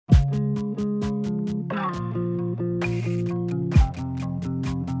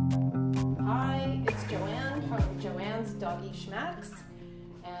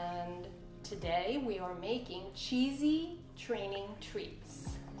Today we are making cheesy training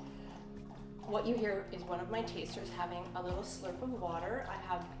treats. What you hear is one of my tasters having a little slurp of water. I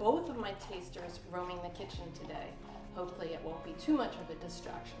have both of my tasters roaming the kitchen today. Hopefully it won't be too much of a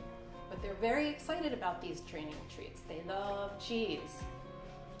distraction. But they're very excited about these training treats. They love cheese.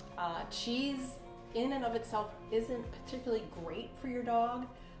 Cheese in and of itself isn't particularly great for your dog.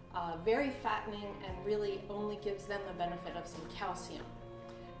 Very fattening and really only gives them the benefit of some calcium.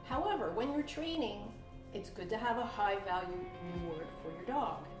 However, when you're training, it's good to have a high value reward for your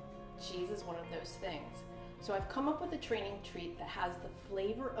dog. Cheese is one of those things. So I've come up with a training treat that has the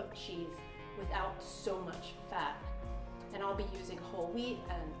flavor of cheese without so much fat. And I'll be using whole wheat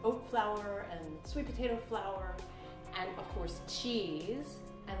and oat flour and sweet potato flour and of course cheese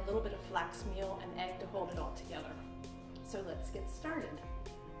and a little bit of flax meal and egg to hold it all together. So let's get started.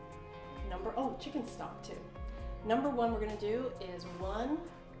 Chicken stock too. Number one we're gonna do is 1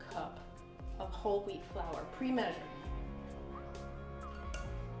 cup of whole wheat flour, pre-measured.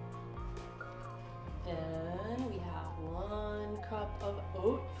 Then we have 1 cup of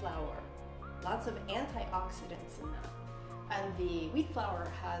oat flour. Lots of antioxidants in that. And the wheat flour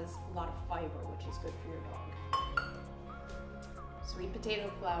has a lot of fiber, which is good for your dog. Sweet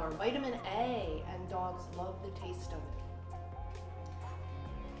potato flour, vitamin A, and dogs love the taste of it.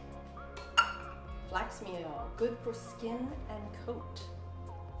 Flax meal, good for skin and coat.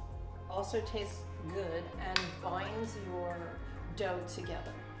 Also tastes good and binds your dough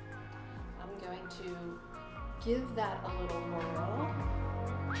together. I'm going to give that a little whirl.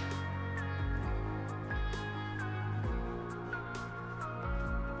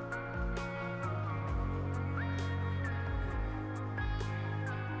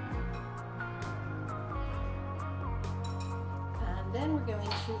 And then we're going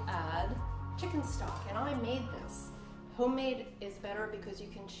to add chicken stock, and I made this. Homemade is better because you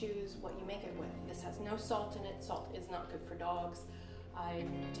can choose what you make it with. This has no salt in it. Salt is not good for dogs. I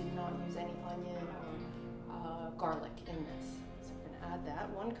did not use any onion or garlic in this. So we're gonna add that,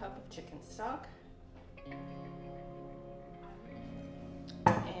 1 cup of chicken stock.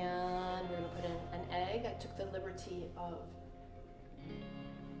 And we're gonna put in an egg. I took the liberty of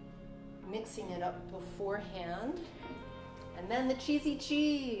mixing it up beforehand. And then the cheesy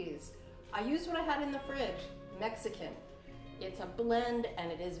cheese. I used what I had in the fridge, Mexican. It's a blend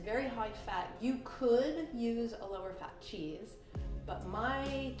and it is very high fat. You could use a lower fat cheese, but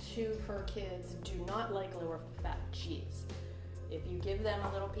my 2 fur kids do not like lower fat cheese. If you give them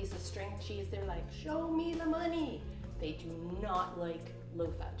a little piece of string cheese, they're like, show me the money. They do not like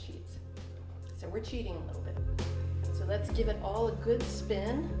low fat cheese. So we're cheating a little bit. So let's give it all a good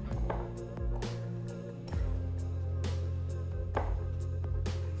spin.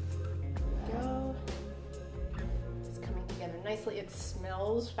 Nicely. It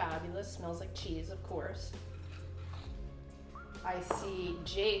smells fabulous, smells like cheese, of course. I see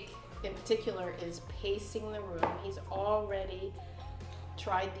Jake in particular is pacing the room. He's already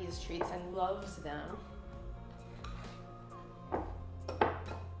tried these treats and loves them.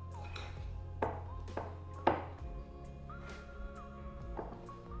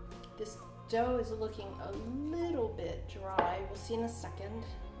 This dough is looking a little bit dry. We'll see in a second.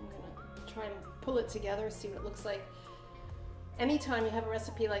 I'm gonna try and pull it together, see what it looks like. Anytime you have a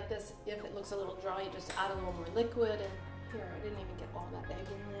recipe like this, if it looks a little dry, you just add a little more liquid. And here, I didn't even get all that egg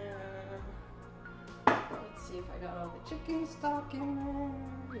in there. Let's see if I got all the chicken stock in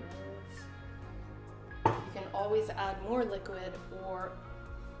there. Yes. You can always add more liquid, or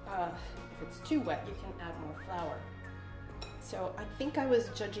if it's too wet, you can add more flour. So I think I was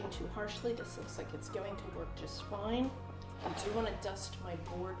judging too harshly. This looks like it's going to work just fine. I do want to dust my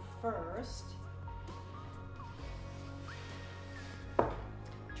board first.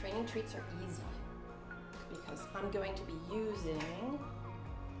 Training treats are easy because I'm going to be using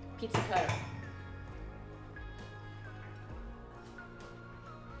pizza cutter.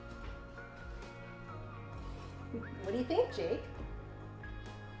 What do you think, Jake?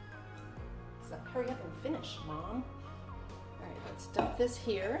 So hurry up and finish, Mom. All right, let's dump this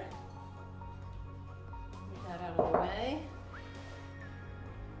here. Move that out of the way.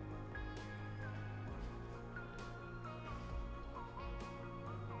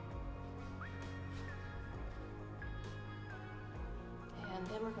 And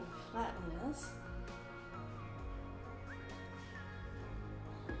then we're going to flatten this.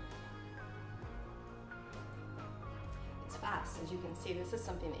 It's fast, as you can see. This is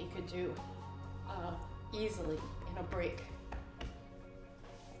something that you could do easily in a break.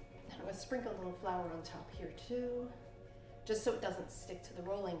 And I'm going to sprinkle a little flour on top here too, just so it doesn't stick to the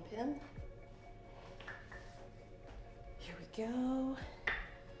rolling pin. Here we go.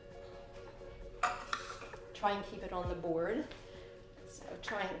 try and keep it on the board. So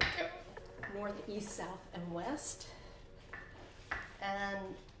try and go north, east, south, and west.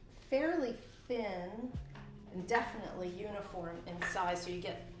 And fairly thin and definitely uniform in size so you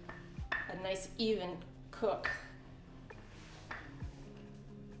get a nice even cook.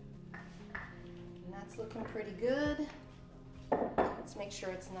 And that's looking pretty good. Let's make sure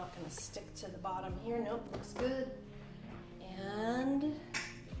it's not going to stick to the bottom here. Nope, looks good. And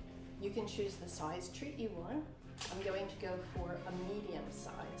you can choose the size treat you want. I'm going to go for a medium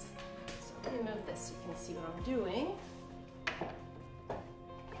size. So let me move this so you can see what I'm doing.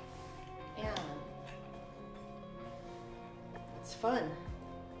 And it's fun.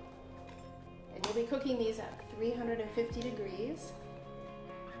 And you'll be cooking these at 350 degrees.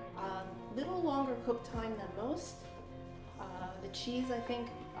 A little longer cook time than most. The cheese, I think,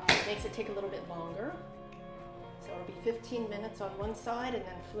 makes it take a little bit longer. So it'll be 15 minutes on one side and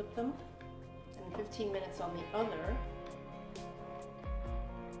then flip them, and 15 minutes on the other.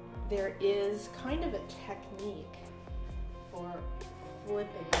 There is kind of a technique for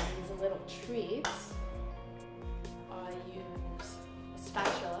flipping these little treats. I use a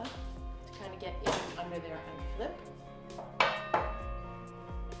spatula to kind of get in under there and flip.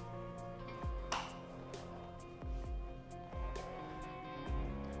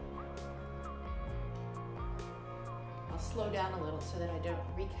 Slow down a little so that I don't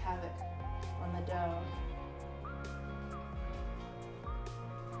wreak havoc on the dough.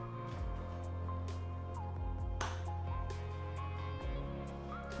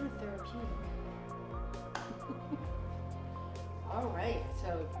 Kind of therapeutic. All right,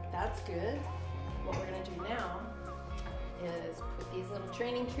 so that's good. What we're gonna do now is put these little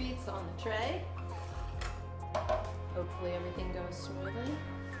training treats on the tray. Hopefully everything goes smoothly.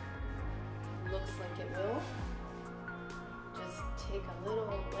 Looks like it will. Just take a little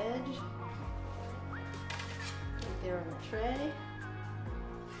wedge right there on the tray.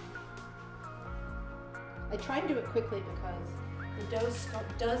 I try and do it quickly because the dough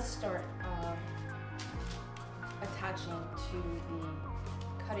does start attaching to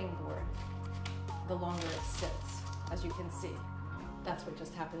the cutting board the longer it sits, as you can see. That's what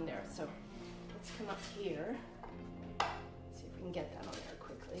just happened there. So let's come up here, see if we can get that on there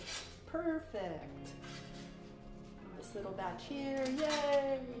quickly. Perfect. This little batch here,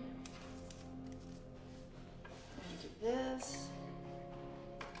 yay! And do this.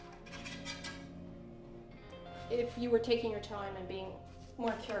 If you were taking your time and being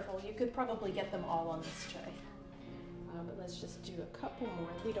more careful, you could probably get them all on this tray. But let's just do a couple more.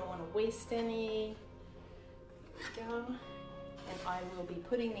 We don't want to waste any. There we go. And I will be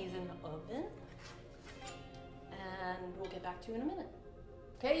putting these in the oven. And we'll get back to you in a minute.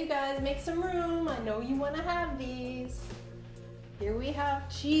 Okay, you guys, make some room. I know you want to have these. Here we have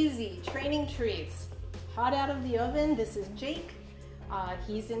cheesy training treats. Hot out of the oven. This is Jake.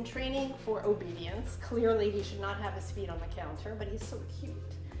 He's in training for obedience. Clearly, he should not have his feet on the counter, but he's so cute.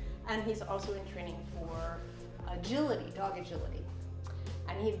 And he's also in training for agility, dog agility.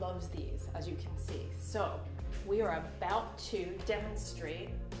 And he loves these, as you can see. So we are about to demonstrate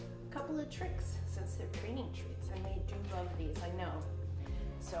a couple of tricks since they're training treats, and they do love these, I know.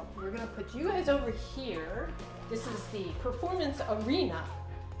 So we're gonna put you guys over here. This is the performance arena.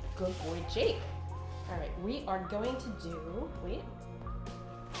 Good boy, Jake. All right, we are going to do, wait.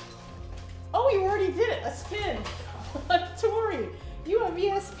 Oh, you already did it, a spin. Tori, you have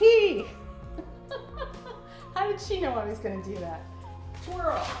ESP. How did she know I was gonna do that?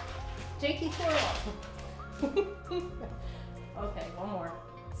 Twirl, Jakey twirl. Okay, one more,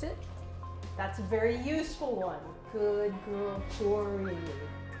 sit. That's a very useful one. Good girl, Tori.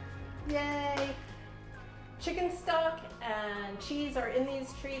 Yay! Chicken stock and cheese are in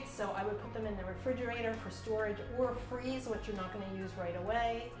these treats, so I would put them in the refrigerator for storage or freeze what you're not going to use right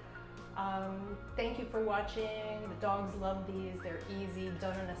away. Thank you for watching. The dogs love these. They're easy,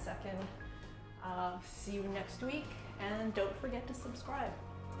 done in a second. See you next week, and don't forget to subscribe.